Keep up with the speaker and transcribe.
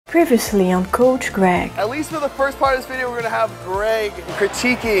Previously on Coach Greg. At least for the first part of this video, we're gonna have Greg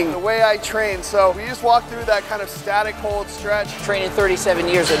critiquing the way I train. So we just walked through that kind of static hold stretch. Training 37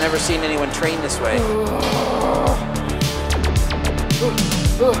 years, I've never seen anyone train this way.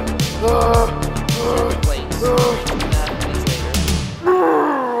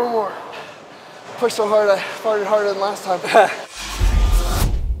 One more. Push so hard, I farted harder than last time.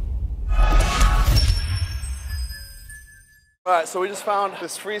 All right, so we just found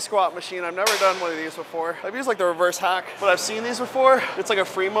this free squat machine. I've never done one of these before. I've used like the reverse hack, but I've seen these before. It's like a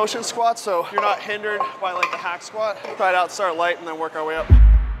free motion squat, so you're not hindered by like the hack squat. Try it out, start light, and then work our way up.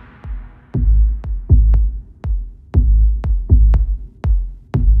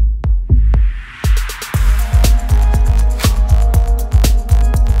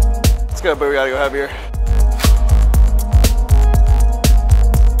 It's good, but we gotta go heavier.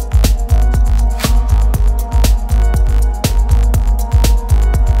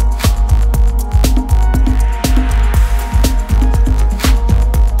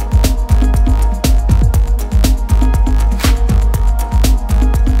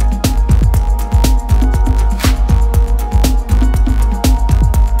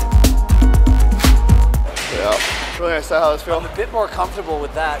 Really nice to how this feels. I'm a bit more comfortable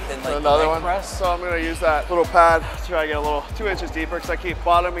with that than like another the one. press. So I'm gonna use that little pad to try to get a little 2 inches deeper because I keep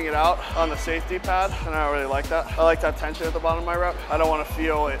bottoming it out on the safety pad, and I don't really like that. I like to have tension at the bottom of my rep. I don't want to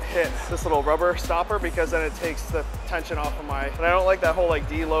feel it hit this little rubber stopper because then it takes the tension off of my, and I don't like that whole like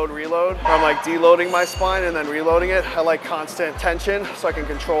deload reload where I'm like deloading my spine and then reloading it. I like constant tension so I can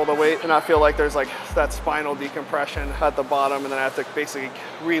control the weight and not feel like there's like that spinal decompression at the bottom and then I have to basically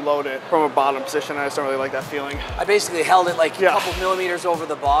reload it from a bottom position. I just don't really like that feeling. I basically held it like a couple millimeters over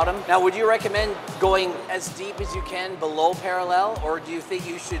the bottom. Now, would you recommend going as deep as you can below parallel, or do you think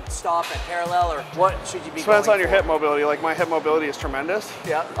you should stop at parallel, or what should you be Depends going on your for? hip mobility. Like my hip mobility is tremendous.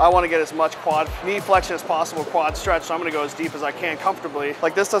 Yeah. I want to get as much quad knee flexion as possible, quad stretch, so I'm going to go as deep as I can comfortably.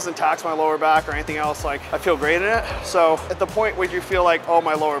 Like this doesn't tax my lower back or anything else. Like I feel great in it. So at the point where you feel like, oh,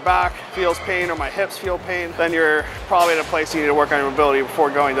 my lower back feels pain or my hips feel pain, then you're probably at a place you need to work on your mobility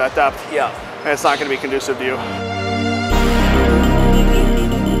before going to that depth. Yeah. And it's not going to be conducive to you.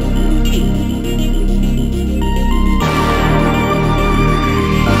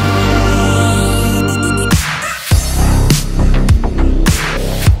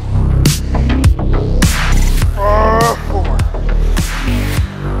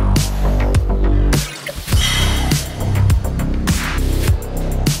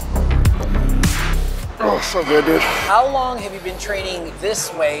 So good, dude. How long have you been training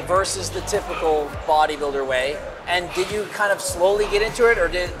this way versus the typical bodybuilder way? And did you kind of slowly get into it, or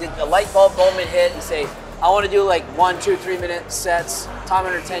did a light bulb moment hit and say, I want to do like 1, 2, 3 minute sets, time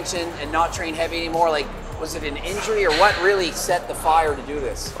under tension, and not train heavy anymore? Like, was it an injury, or what really set the fire to do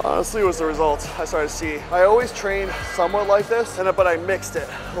this? Honestly, it was the results I started to see. I always trained somewhat like this, but I mixed it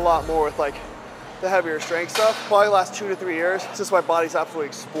a lot more with like the heavier strength stuff. Probably the last 2 to 3 years, since my body's absolutely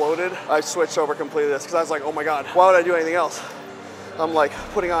exploded, I switched over completely to this because I was like, oh my God, why would I do anything else? I'm like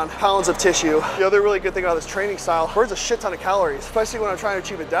putting on pounds of tissue. The other really good thing about this training style, burns a shit ton of calories, especially when I'm trying to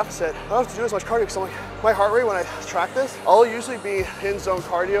achieve a deficit. I don't have to do as much cardio because I'm like, my heart rate when I track this, I'll usually be in zone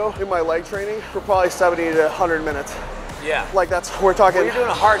cardio in my leg training for probably 70 to 100 minutes. Yeah. Like we're talking. When you're doing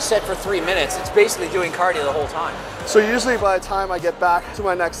a hard set for 3 minutes, it's basically doing cardio the whole time. So usually by the time I get back to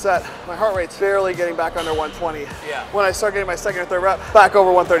my next set, my heart rate's barely getting back under 120. Yeah. When I start getting my second or third rep, back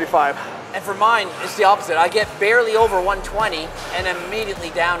over 135. And for mine, it's the opposite. I get barely over 120 and immediately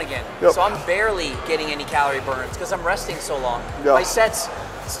down again. Yep. So I'm barely getting any calorie burns because I'm resting so long. Yep. My set's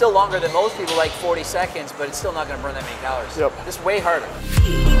still longer than most people, like 40 seconds, but it's still not gonna burn that many calories. Yep. Just way harder.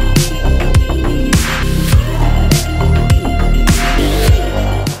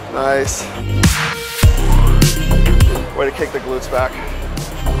 Nice. Way to kick the glutes back.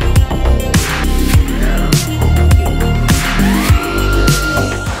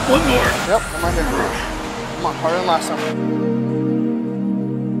 One more. Yep, I'm right here. Come on, harder than last time.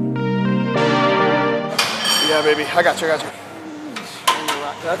 Yeah, baby, I got you, I got you.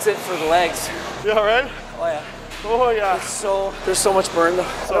 That's it for the legs. You all right? Oh yeah. Oh yeah. There's so much burn though.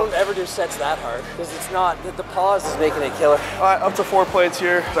 I don't ever do sets that hard because it's not, the pause is making it killer. Up to 4 plates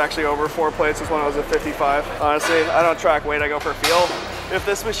here. It's actually over 4 plates is when I was at 55. Honestly, I don't track weight, I go for feel. If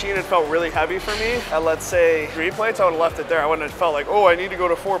this machine had felt really heavy for me at, let's say, 3 plates, I would have left it there. I wouldn't have felt like, oh, I need to go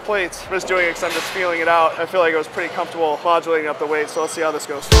to 4 plates. I'm just doing it because I'm just feeling it out. I feel like I was pretty comfortable modulating up the weight, so let's see how this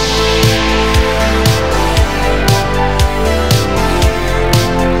goes.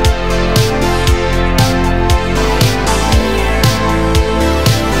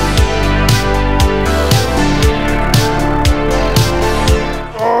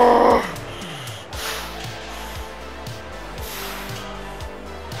 Oh!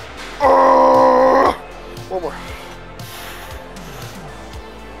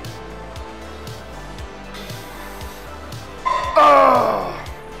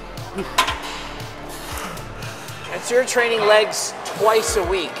 And so you're training legs twice a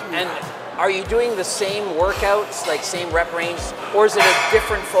week, and are you doing the same workouts, like same rep range, or is it a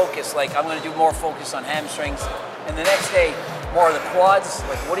different focus? Like I'm going to do more focus on hamstrings, and the next day more of the quads.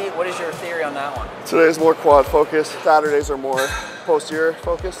 Like what is your theory on that one? Today's more quad focused. Saturdays are more posterior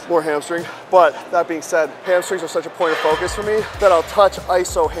focused, more hamstring. But that being said, hamstrings are such a point of focus for me that I'll touch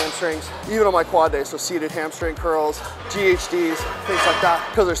iso hamstrings even on my quad days. So seated hamstring curls, GHDs, things like that,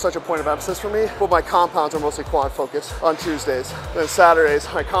 because they're such a point of emphasis for me. But my compounds are mostly quad focused on Tuesdays. Then Saturdays,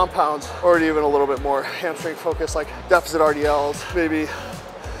 my compounds are even a little bit more hamstring focused, like deficit RDLs, maybe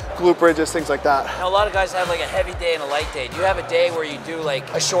glute bridges, things like that. Now, a lot of guys have like a heavy day and a light day. Do you have a day where you do like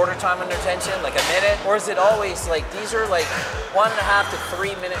a shorter time under tension, like a minute? Or is it always like, these are like 1.5 to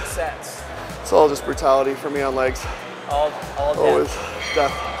 3 minute sets? It's all just brutality for me on legs. All always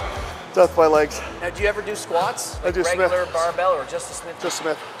death. Death by legs. Now, do you ever do squats? Like I do regular Smith. barbell or just a Smith? Just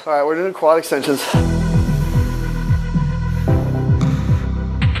Smith. All right, we're doing quad extensions.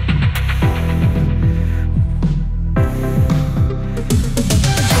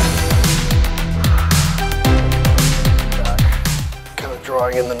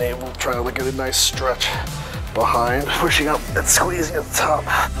 Drawing in the navel, trying to get a nice stretch behind, pushing up and squeezing at the top.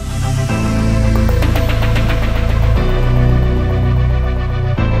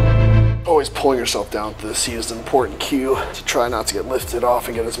 Always pulling yourself down to the seat is an important cue to try not to get lifted off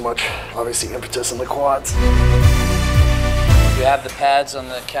and get as much, obviously, impetus in the quads. Do you have the pads on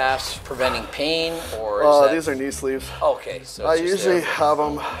the calves preventing pain, or is that... These are knee sleeves. Okay, so I usually have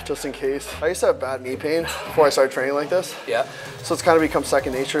them just in case. I used to have bad knee pain before I started training like this. Yeah. So it's kind of become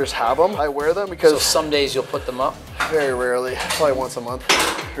second nature, just have them. I wear them because... So some days you'll put them up? Very rarely, probably once a month.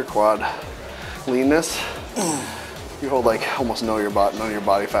 Your quad leanness, you hold like almost none of your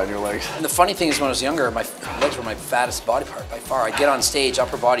body fat in your legs. And the funny thing is, when I was younger, my legs were my fattest body part by far. I'd get on stage,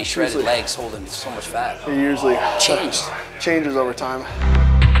 upper body shredded, usually, legs holding so much fat. It usually changes over time.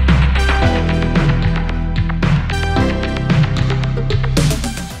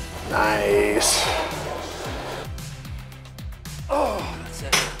 Nice. Oh, that's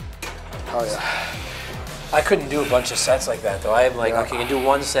it. Oh yeah. I couldn't do a bunch of sets like that though. I'm like, okay, I can do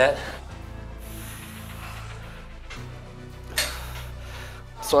one set.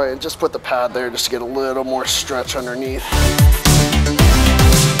 So I just put the pad there just to get a little more stretch underneath.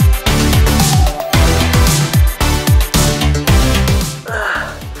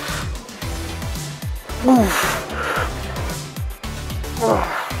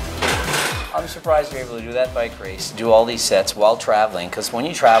 I'm surprised you're able to do that bike race, do all these sets while traveling, because when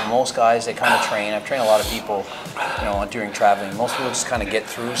you travel, most guys, they kind of train. I've trained a lot of people, you know, during traveling. Most people just kind of get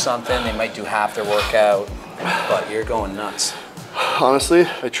through something. They might do half their workout, but you're going nuts. Honestly,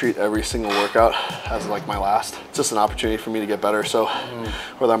 I treat every single workout as like my last. It's just an opportunity for me to get better. So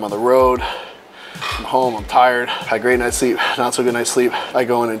whether I'm on the road, I'm home, I'm tired, had a great night's sleep, not so good night's sleep, I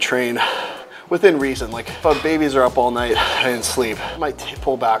go in and train within reason. Like if our babies are up all night, I didn't sleep, I might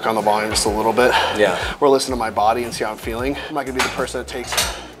pull back on the volume just a little bit. Yeah. Or listen to my body and see how I'm feeling. I'm not gonna be the person that takes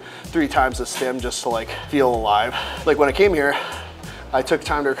 3 times the stim just to like feel alive. Like when I came here, I took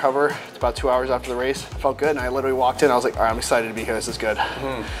time to recover. It's about 2 hours after the race. I felt good, and I literally walked in. I was like, all right, I'm excited to be here. This is good.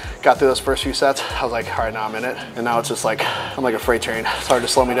 Got through those first few sets. I was like, all right, now I'm in it. And now it's just like, I'm like a freight train. It's hard to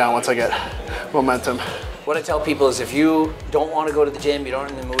slow me down once I get momentum. What I tell people is if you don't want to go to the gym, you don't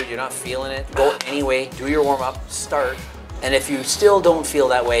in the mood, you're not feeling it, go anyway, do your warm up, start. And if you still don't feel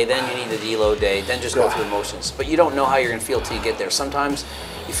that way, then you need a deload day, then just go through the motions. But you don't know how you're gonna feel till you get there. Sometimes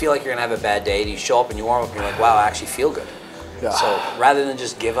you feel like you're gonna have a bad day, and you show up and you warm up and you're like, wow, I actually feel good. Yeah. So rather than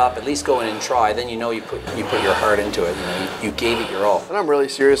just give up, at least go in and try. Then you know you put your heart into it. You know, you gave it your all. And I'm really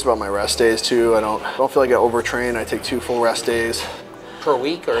serious about my rest days too. I don't feel like I overtrain. I take 2 full rest days. Per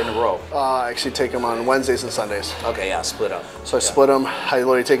week or in a row? I actually take them on Wednesdays and Sundays. Okay, yeah, split up. So I split them. I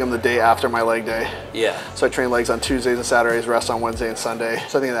literally take them the day after my leg day. Yeah. So I train legs on Tuesdays and Saturdays, rest on Wednesday and Sunday.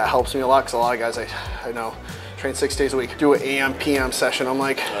 So I think that helps me a lot because a lot of guys I know train 6 days a week, do an AM, PM session. I'm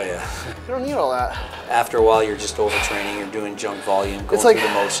like, oh yeah, you don't need all that. After a while, you're just overtraining. You're doing junk volume, going through the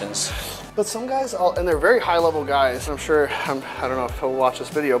motions. But some guys, and they're very high level guys, I'm sure, I don't know if he'll watch this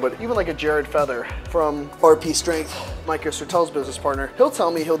video, but even like a Jared Feather from RP Strength, Mike Ostertel's business partner, he'll tell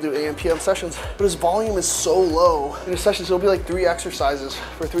me he'll do AM, PM sessions, but his volume is so low. In his sessions, it'll be like 3 exercises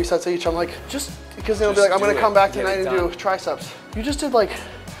for 3 sets each. I'm like, just because they'll be like, I'm gonna come back tonight and do triceps. You just did like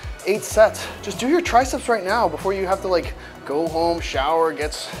 8 sets. Just do your triceps right now before you have to like go home, shower,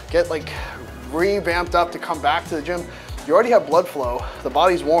 get like revamped up to come back to the gym. You already have blood flow, the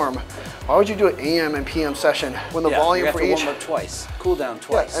body's warm. Why would you do an AM and PM session when the volume for each? You have to warm up twice. cool down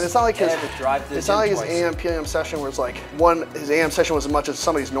twice. Yeah, and it's not like his, it's not like his AM PM session where it's like his AM session was as much as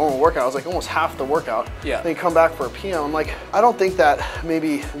somebody's normal workout. It was like almost half the workout. Yeah. Then you come back for a PM. I'm like, I don't think that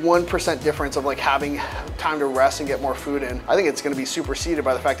maybe 1% difference of like having time to rest and get more food in, I think it's going to be superseded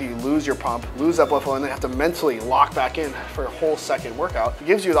by the fact that you lose your pump, lose that blood flow, and then have to mentally lock back in for a whole second workout. It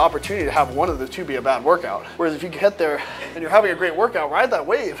gives you the opportunity to have one of the two be a bad workout. Whereas if you get there and you're having a great workout, ride that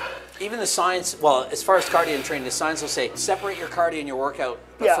wave. Even the science, well, as far as cardio and training, the science will say separate your cardio and your workout.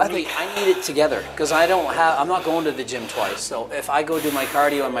 But yeah, for me, I need it together because I'm not going to the gym twice. So if I go do my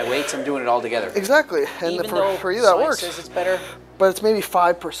cardio and my weights, I'm doing it all together. Exactly, and Even for you that works. Says it's better, but it's maybe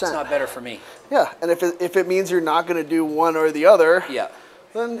 5%. It's not better for me. Yeah, and if it means you're not going to do one or the other, yeah,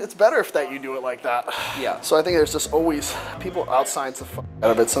 then it's better if that you do it like that. Yeah. So I think there's just always people outscience the fuck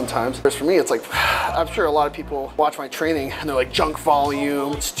out of it sometimes. Whereas for me, it's like, I'm sure a lot of people watch my training and they're like, junk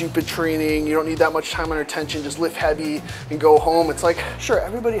volume, stupid training, you don't need that much time under tension, just lift heavy and go home. It's like, sure,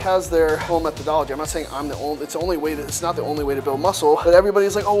 everybody has their own methodology. I'm not saying I'm the only, it's not the only way to build muscle, but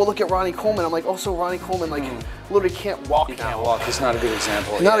everybody's like, oh, well, look at Ronnie Coleman. I'm like, oh, so Ronnie Coleman, like, literally can't walk now. He can't walk, he's not a good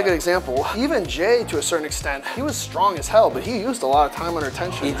example. Not a good example. Even Jay, to a certain extent, he was strong as hell, but he used a lot of time under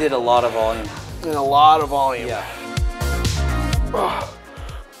tension. He did a lot of volume. And a lot of volume. Yeah.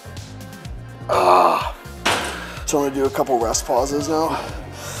 So I'm gonna do a couple rest pauses now.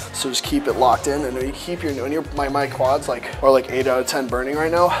 So just keep it locked in, and when you keep my quads are like 8 out of 10 burning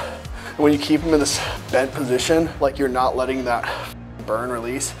right now. And when you keep them in this bent position, like you're not letting that burn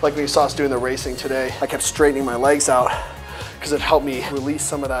release. Like when you saw us doing the racing today, I kept straightening my legs out because it helped me release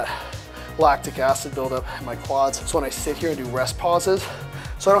some of that lactic acid buildup in my quads. So when I sit here and do rest pauses,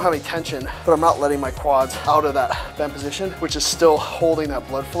 so I don't have any tension, but I'm not letting my quads out of that bent position, which is still holding that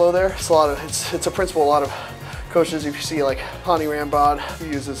blood flow there. It's it's a principle a lot of coaches, if you see like Hani Rambod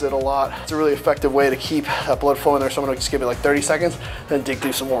uses it a lot. It's a really effective way to keep that blood flow in there. So I'm gonna just give it like 30 seconds, then dig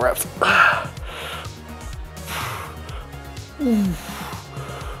through some more reps.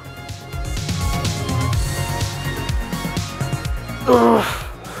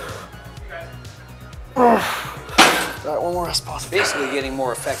 All right, one more rest pause. Basically getting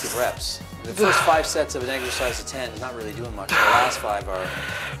more effective reps. The first 5 sets of an exercise of 10 is not really doing much. The last 5 are,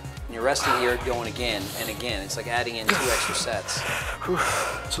 and you're resting here, going again and again. It's like adding in 2 extra sets.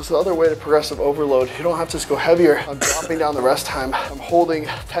 So it's the other way to progressive overload. You don't have to just go heavier. I'm dropping down the rest time. I'm holding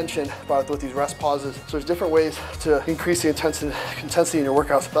tension with these rest pauses. So there's different ways to increase the intensity in your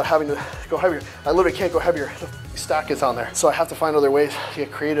workouts without having to go heavier. I literally can't go heavier. The stack is on there. So I have to find other ways to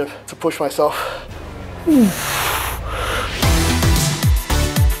get creative, to push myself.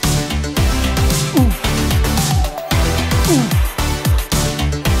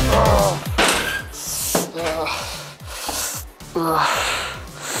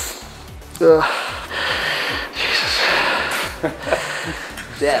 Jesus.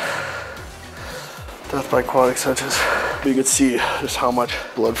 Death. Death by quad extensions. But you can see just how much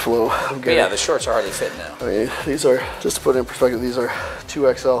blood flow I'm getting. Yeah, the shorts are hardly fit now. I mean, these are, just to put it in perspective, these are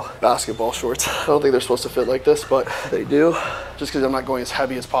 2XL basketball shorts. I don't think they're supposed to fit like this, but they do. Just because I'm not going as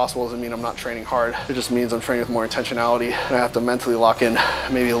heavy as possible doesn't mean I'm not training hard. It just means I'm training with more intentionality, and I have to mentally lock in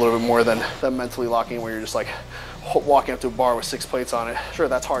maybe a little bit more than mentally locking in where you're just like walking up to a bar with 6 plates on it. Sure,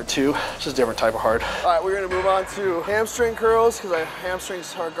 that's hard too. It's just a different type of hard. All right, we're gonna move on to hamstring curls because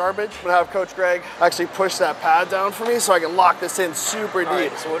hamstrings are garbage. I'm gonna have Coach Greg actually push that pad down for me so I can lock this in super deep. All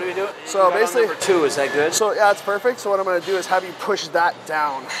right, so what do we do? So basically, number 2, is that good? So yeah, it's perfect. So what I'm gonna do is have you push that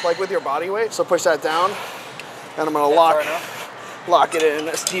down, like with your body weight. So push that down, and I'm gonna lock it in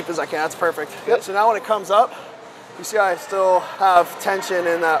as deep as I can. That's perfect. Yep. So now when it comes up, you see I still have tension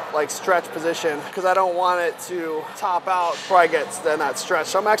in that like stretch position because I don't want it to top out before I get to that stretch.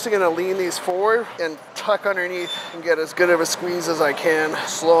 So I'm actually gonna lean these forward and tuck underneath and get as good of a squeeze as I can,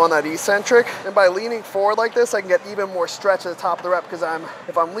 slow on that eccentric. And by leaning forward like this, I can get even more stretch at the top of the rep because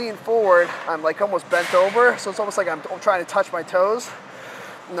if I'm leaning forward, I'm like almost bent over. So it's almost like I'm trying to touch my toes.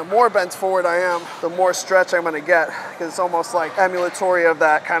 And the more bent forward I am, the more stretch I'm gonna get because it's almost like emulatory of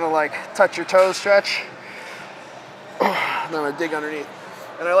that kind of like touch your toes stretch. And I'm gonna dig underneath.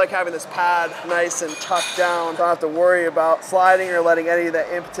 And I like having this pad nice and tucked down. Don't have to worry about sliding or letting any of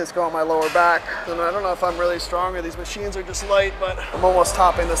that impetus go on my lower back. And I don't know if I'm really strong or these machines are just light, but I'm almost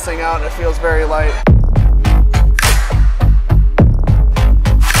topping this thing out and it feels very light.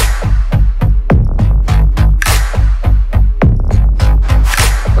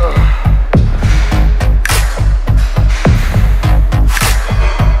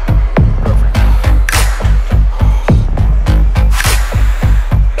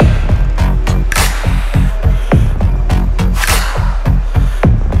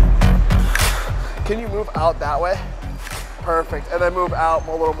 Out that way. Perfect. And then move out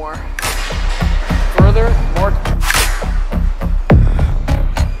a little more. Further, more.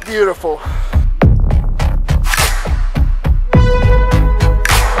 Beautiful.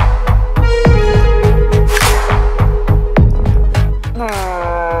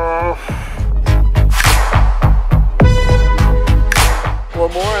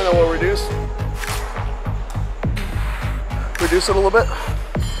 One more and then we'll reduce. Reduce it a little bit.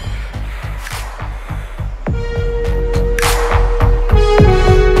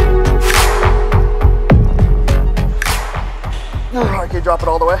 Okay, drop it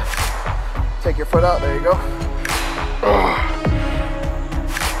all the way. Take your foot out, there you go.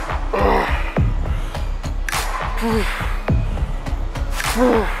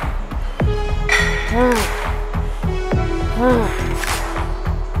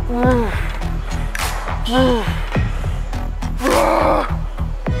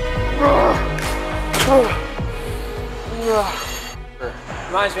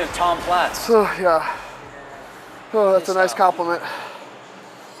 Reminds me of Tom Platz. Yeah. Oh, that's a nice compliment.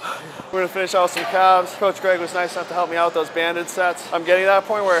 We're gonna finish out with some calves. Coach Greg was nice enough to help me out with those banded sets. I'm getting to that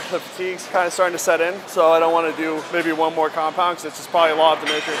point where the fatigue's kind of starting to set in, so I don't want to do maybe one more compound because it's just probably law of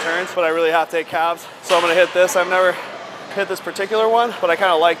diminishing returns, but I really have to take calves. So I'm gonna hit this. I've never hit this particular one, but I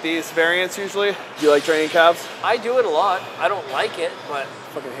kind of like these variants usually. Do you like training calves? I do it a lot. I don't like it, but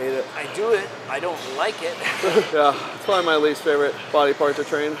Fucking hate it. I do it. I don't like it. Yeah, it's probably my least favorite body part to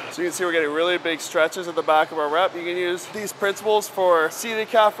train. So you can see we're getting really big stretches at the back of our rep. You can use these principles for seated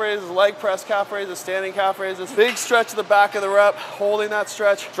calf raises, leg press calf raises, standing calf raises. Big stretch at the back of the rep, holding that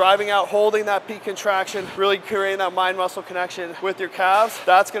stretch, driving out, holding that peak contraction, really creating that mind muscle connection with your calves.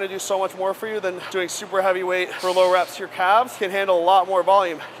 That's gonna do so much more for you than doing super heavy weight for low reps. Your calves can handle a lot more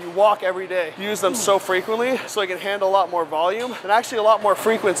volume. You walk every day. You use them so frequently, so they can handle a lot more volume and actually a lot more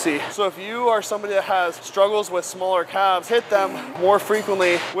frequency. So if you are somebody that has struggles with smaller calves, hit them more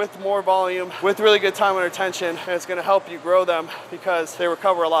frequently with more volume, with really good time under tension, and it's gonna help you grow them because they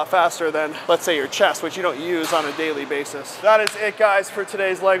recover a lot faster than, let's say, your chest, which you don't use on a daily basis. That is it, guys, for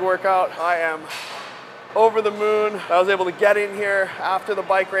today's leg workout. I am over the moon. I was able to get in here after the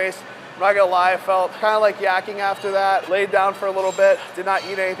bike race. I'm not gonna lie, I felt kind of like yakking after that. Laid down for a little bit, did not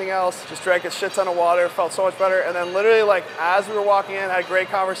eat anything else, just drank a shit ton of water, felt so much better. And then literally, like, as we were walking in, had a great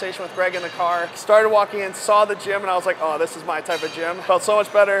conversation with Greg in the car. Started walking in, saw the gym, and I was like, oh, this is my type of gym. Felt so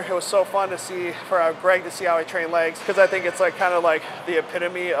much better. It was so fun to see, for Greg to see how I train legs, because I think it's like kind of like the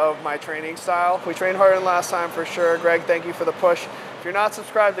epitome of my training style. We trained harder than last time for sure. Greg, thank you for the push. If you're not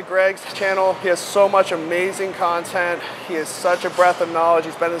subscribed to Greg's channel, he has so much amazing content. He is such a breath of knowledge.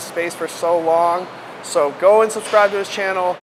 He's been in this space for so long. So go and subscribe to his channel.